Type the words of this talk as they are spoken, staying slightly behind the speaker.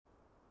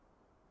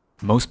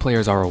Most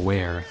players are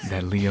aware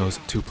that Leo's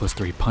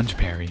 2+3 punch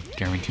parry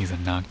guarantees a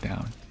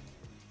knockdown.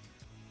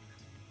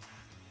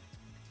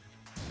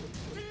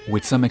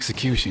 With some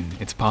execution,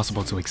 it's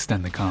possible to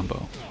extend the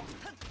combo.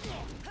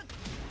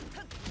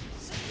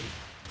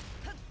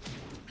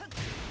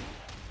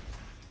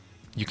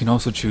 You can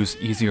also choose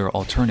easier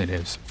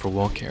alternatives for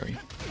wall carry.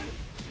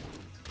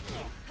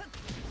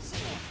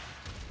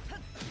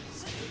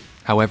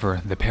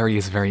 However, the parry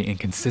is very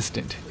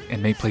inconsistent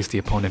and may place the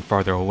opponent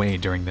farther away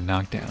during the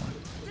knockdown.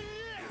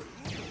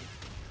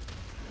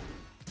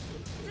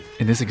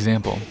 In this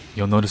example,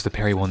 you'll notice the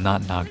parry will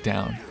not knock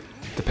down,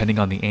 depending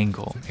on the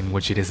angle in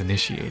which it is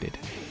initiated.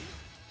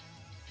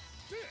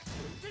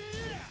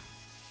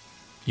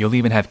 You'll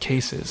even have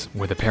cases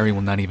where the parry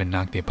will not even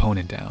knock the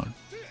opponent down.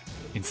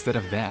 Instead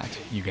of that,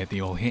 you get the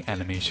old hit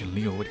animation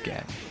Leo would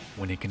get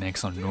when it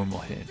connects on normal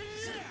hit.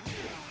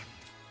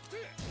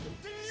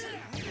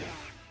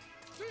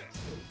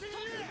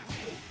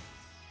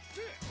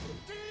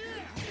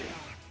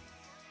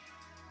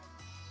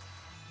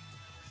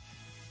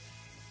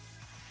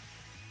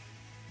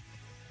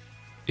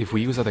 If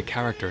we use other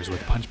characters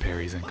with punch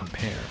parries and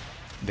compare,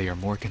 they are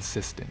more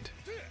consistent.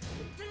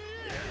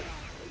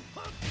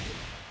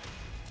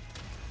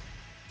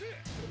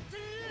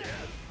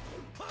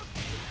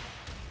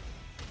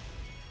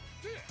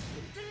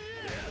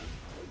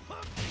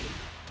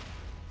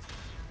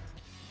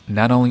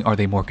 Not only are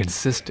they more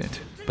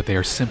consistent, but they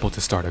are simple to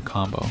start a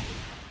combo.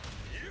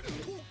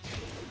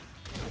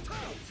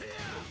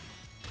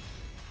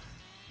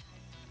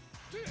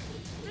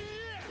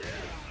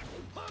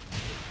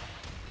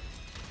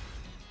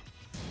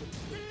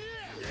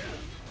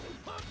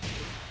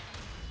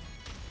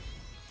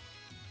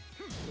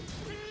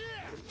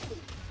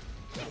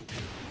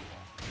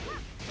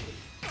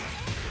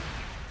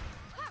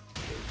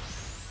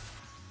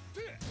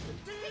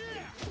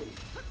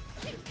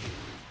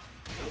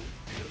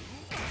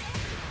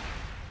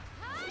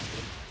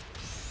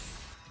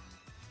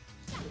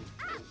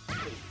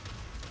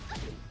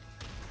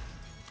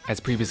 As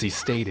previously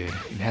stated,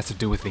 it has to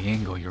do with the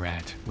angle you're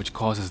at, which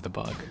causes the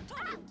bug.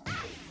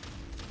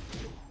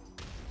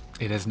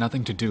 It has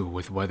nothing to do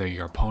with whether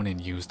your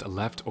opponent used a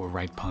left or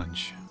right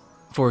punch.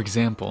 For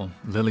example,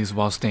 Lily's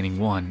while standing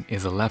 1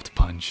 is a left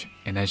punch,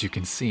 and as you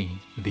can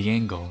see, the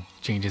angle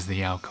changes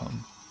the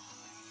outcome.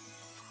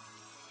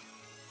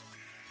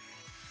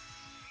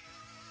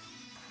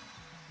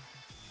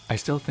 I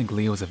still think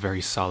Leo is a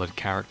very solid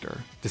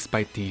character,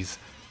 despite these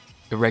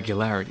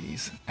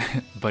irregularities,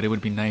 but it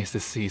would be nice to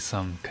see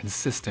some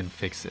consistent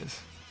fixes.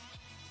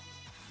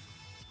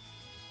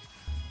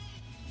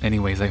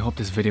 Anyways, I hope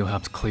this video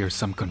helps clear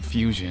some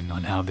confusion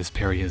on how this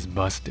parry is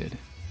busted.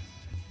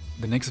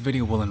 The next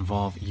video will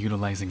involve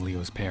utilizing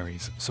Leo's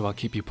parries, so I'll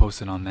keep you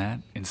posted on that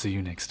and see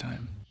you next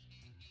time.